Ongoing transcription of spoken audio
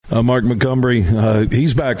Mark Montgomery,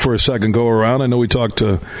 he's back for a second go-around. I know we talked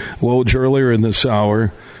to Woj earlier in this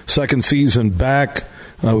hour. Second season back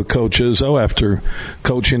with Coach Izzo after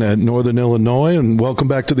coaching at Northern Illinois. And welcome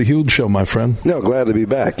back to the Huge Show, my friend. No, glad to be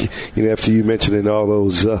back. You know, after you mentioning all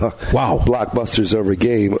those blockbusters every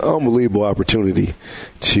game, unbelievable opportunity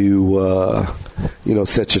to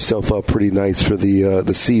set yourself up pretty nice for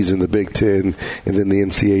the season, the Big Ten, and then the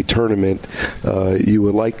NCAA tournament. You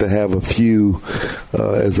would like to have a few,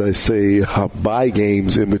 as I say, bye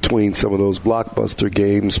games in between some of those blockbuster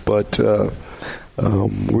games, but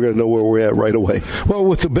we're going to know where we're at right away. Well,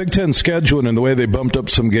 with the Big Ten scheduling and the way they bumped up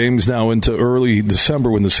some games now into early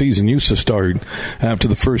December when the season used to start after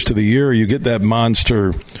the first of the year, you get that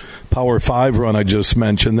monster Power 5 run I just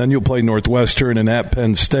mentioned. Then you'll play Northwestern and at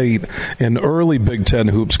Penn State in early Big Ten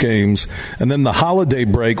hoops games. And then the holiday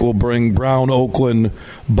break will bring Brown, Oakland,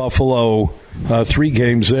 Buffalo, 3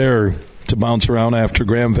 games there to bounce around after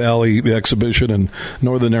Grand Valley, the exhibition in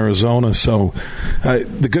northern Arizona. So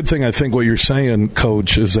the good thing, I think, what you're saying,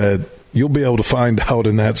 Coach, is that you'll be able to find out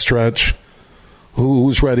in that stretch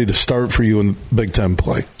who's ready to start for you in Big Ten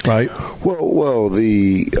play, right? Well,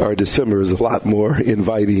 our December is a lot more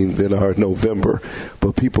inviting than our November.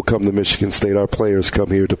 But people come to Michigan State. Our players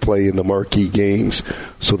come here to play in the marquee games,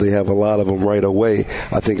 so they have a lot of them right away.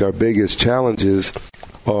 I think our biggest challenges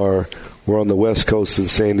are we're on the West Coast in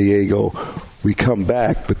San Diego. We come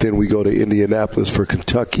back, but then we go to Indianapolis for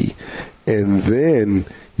Kentucky. And then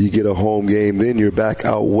you get a home game. Then you're back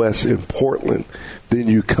out west in Portland. Then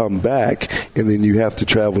you come back, and then you have to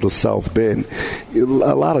travel to South Bend. A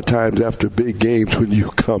lot of times after big games, when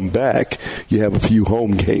you come back, you have a few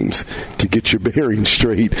home games to get your bearings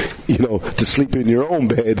straight, to sleep in your own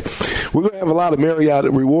bed. We're going to have a lot of Marriott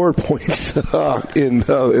reward points in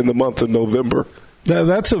the month of November.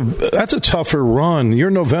 That's a tougher run.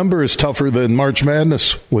 Your November is tougher than March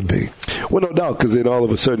Madness would be. Well, no doubt, because then all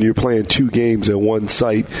of a sudden you're playing 2 games at one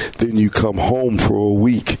site, then you come home for a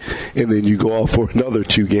week, and then you go off for another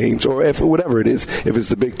 2 games, or whatever it is. If it's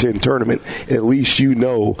the Big Ten tournament, at least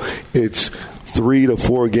it's 3 to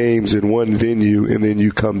 4 games in one venue, and then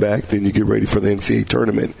you come back, then you get ready for the NCAA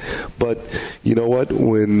tournament. But you know what?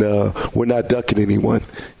 When we're not ducking anyone,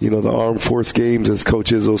 the Armed Force games, as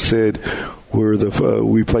Coach Izzo said,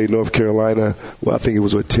 we played North Carolina, I think it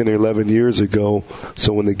was 10 or 11 years ago.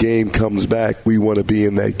 So when the game comes back, we want to be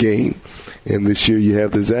in that game. And this year you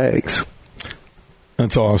have the Zags.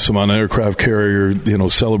 That's awesome. On an aircraft carrier,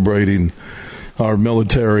 celebrating our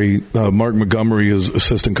military. Mark Montgomery is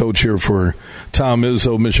assistant coach here for Tom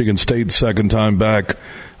Izzo, Michigan State, second time back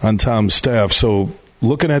on Tom's staff. So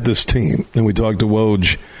looking at this team, and we talked to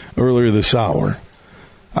Woj earlier this hour,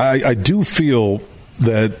 I do feel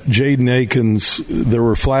that Jaden Akins, there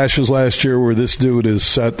were flashes last year where this dude is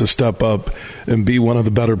set to step up and be one of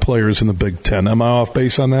the better players in the Big Ten. Am I off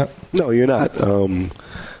base on that? No, you're not.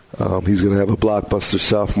 He's going to have a blockbuster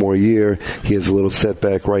sophomore year. He has a little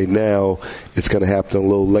setback right now. It's going to happen a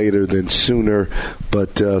little later than sooner,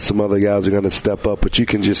 but some other guys are going to step up. But you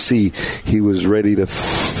can just see he was ready to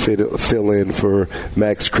fill in for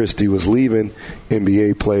Max Christie was leaving,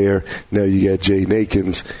 NBA player. Now you got Jaden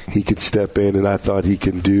Akins. He can step in, and I thought he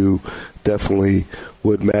can do definitely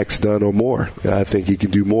what Max done or more. I think he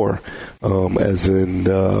can do more, as in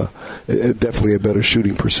definitely a better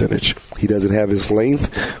shooting percentage. He doesn't have his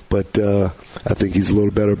length, but I think he's a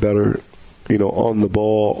little better, on the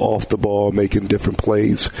ball, off the ball, making different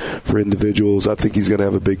plays for individuals. I think he's going to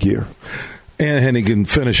have a big year. And he can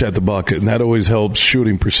finish at the bucket, and that always helps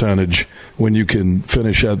shooting percentage when you can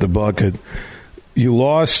finish at the bucket. You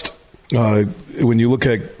lost, when you look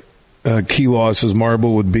at key losses,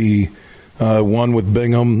 Marble would be one with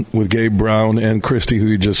Bingham, with Gabe Brown, and Christie, who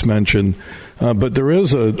you just mentioned. But there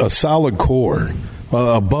is a solid core,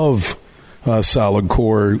 above solid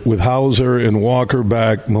core, with Hauser and Walker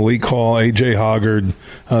back, Malik Hall, A.J. Hoggard,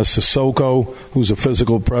 Sissoko, who's a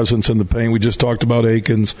physical presence in the paint. We just talked about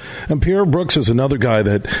Akins. And Pierre Brooks is another guy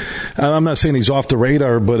that, I'm not saying he's off the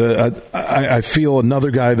radar, but I feel another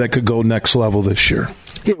guy that could go next level this year.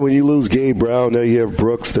 Yeah, when you lose Gabe Brown, now you have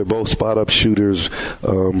Brooks. They're both spot-up shooters.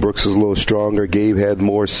 Brooks is a little stronger. Gabe had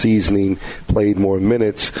more seasoning, played more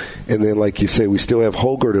minutes. And then, like you say, we still have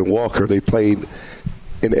Hoggard and Walker. They played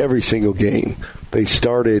in every single game. They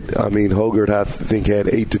started, Hoggard, I think, had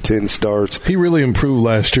 8 to 10 starts. He really improved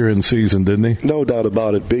last year in season, didn't he? No doubt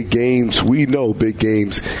about it. Big games, we know big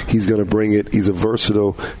games, he's going to bring it. He's a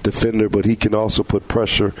versatile defender, but he can also put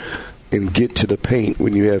pressure and get to the paint.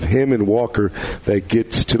 When you have him and Walker that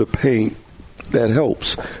gets to the paint, that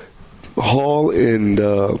helps. Hall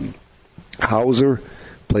and Hauser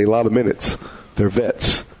play a lot of minutes. They're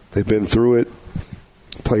vets. They've been through it.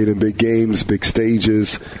 played in big games, big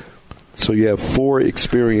stages. So you have 4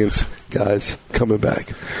 experienced guys coming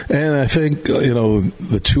back. And I think,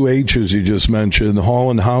 the 2 H's you just mentioned, Hall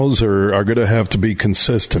and Hauser, are going to have to be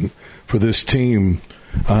consistent for this team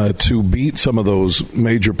to beat some of those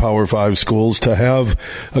major Power 5 schools, to have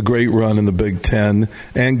a great run in the Big Ten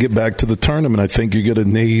and get back to the tournament. I think you're going to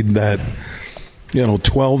need that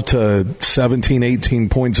 12 to 17, 18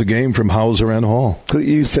 points a game from Hauser and Hall.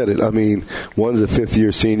 You said it. I mean, one's a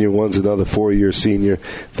 5th-year senior, one's another 4-year senior.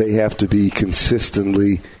 They have to be consistent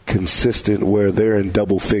where they're in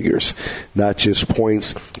double figures, not just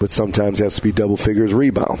points, but sometimes has to be double figures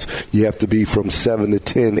rebounds. You have to be from 7 to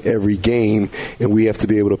 10 every game, and we have to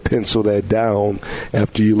be able to pencil that down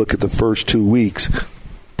after you look at the first 2 weeks.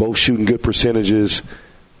 Both shooting good percentages,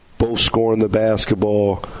 both scoring the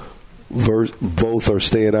basketball, both are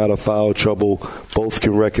staying out of foul trouble. Both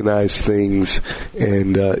can recognize things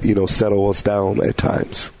and, settle us down at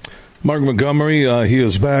times. Mark Montgomery, he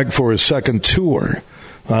is back for his second tour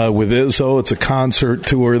with Izzo. It's a concert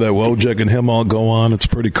tour that Wojciech and him all go on. It's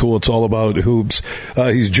pretty cool. It's all about hoops.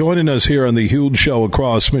 He's joining us here on the Huge Show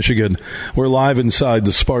across Michigan. We're live inside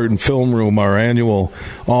the Spartan Film Room, our annual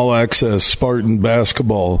all-access Spartan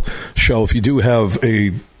basketball show. If you do have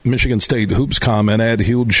a Michigan State Hoops comment, add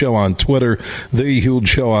Huge Show on Twitter, The Huge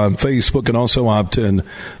Show on Facebook, and also opt in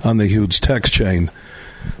on the Huge text chain.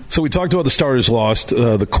 So we talked about the starters lost,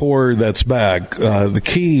 the core that's back. The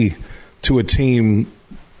key to a team,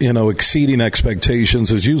 exceeding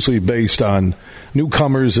expectations is usually based on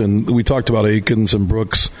newcomers, and we talked about Akins and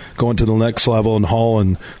Brooks going to the next level, and Hall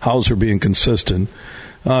and Hauser being consistent.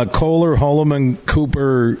 Kohler, Holloman,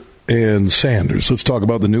 Cooper, and Sanders. Let's talk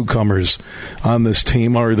about the newcomers on this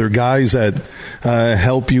team. Are there guys that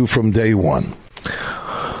help you from day one?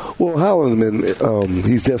 Well, Holloman,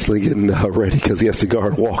 he's definitely getting ready because he has to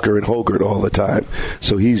guard Walker and Hoggard all the time.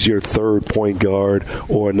 So he's your third point guard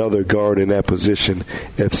or another guard in that position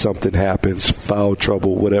if something happens, foul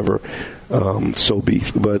trouble, whatever, so be.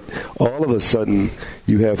 But all of a sudden,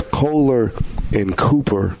 you have Kohler and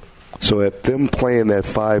Cooper. So at them playing that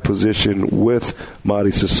 5 position with Mady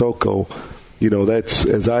Sissoko, that's,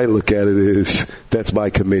 as I look at it, that's by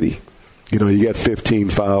committee. You got 15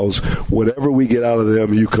 fouls. Whatever we get out of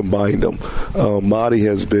them, you combine them. Mady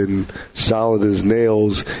has been solid as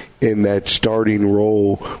nails in that starting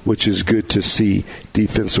role, which is good to see.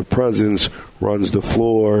 Defensive presence, runs the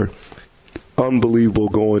floor. Unbelievable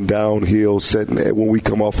going downhill, setting when we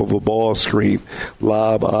come off of a ball screen,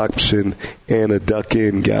 lob option, and a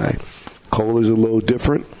duck-in guy. Kohler's a little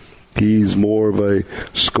different. He's more of a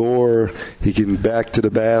scorer. He can back to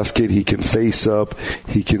the basket. He can face up.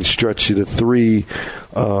 He can stretch you to 3.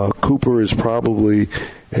 Cooper is probably,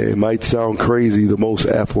 it might sound crazy, the most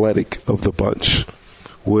athletic of the bunch,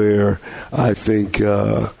 where I think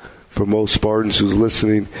for most Spartans who's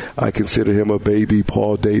listening, I consider him a baby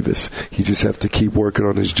Paul Davis. He just have to keep working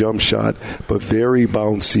on his jump shot, but very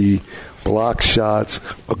bouncy, block shots,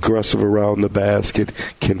 aggressive around the basket,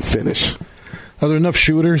 can finish. Are there enough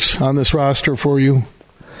shooters on this roster for you?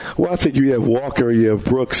 Well, I think you have Walker, you have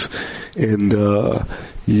Brooks, and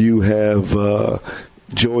you have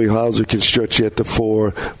Joey Hauser can stretch you at the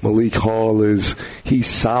 4. Malik Hall he's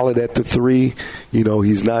solid at the 3.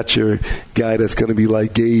 He's not your guy that's going to be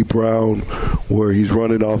like Gabe Brown where he's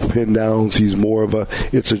running off pin downs. He's more of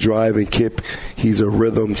it's a drive and kick. He's a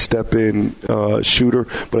rhythm step-in shooter.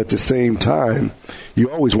 But at the same time,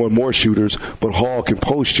 you always want more shooters, but Hall can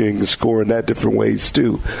post you and can score in that different ways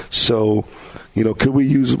too. So, could we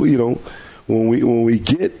use, when we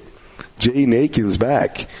get Jaden Akins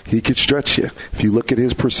back, he could stretch you. If you look at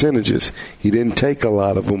his percentages, he didn't take a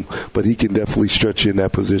lot of them, but he can definitely stretch you in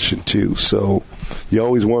that position too. So you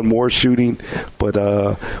always want more shooting, but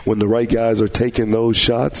when the right guys are taking those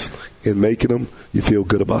shots and making them, you feel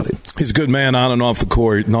good about it. He's a good man on and off the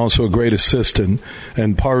court and also a great assistant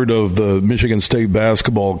and part of the Michigan State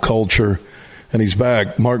basketball culture. And he's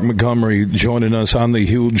back. Mark Montgomery joining us on the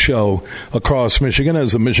Huge Show across Michigan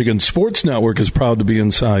as the Michigan Sports Network is proud to be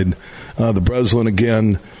inside the Breslin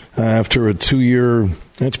again after a 2-year –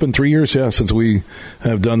 it's been 3 years, since we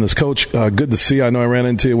have done this. Coach, good to see you. I know I ran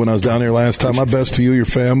into you when I was down here last time. My best to you, your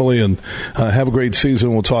family, and have a great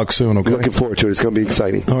season. We'll talk soon, okay? Looking forward to it. It's going to be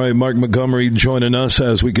exciting. All right, Mark Montgomery joining us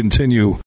as we continue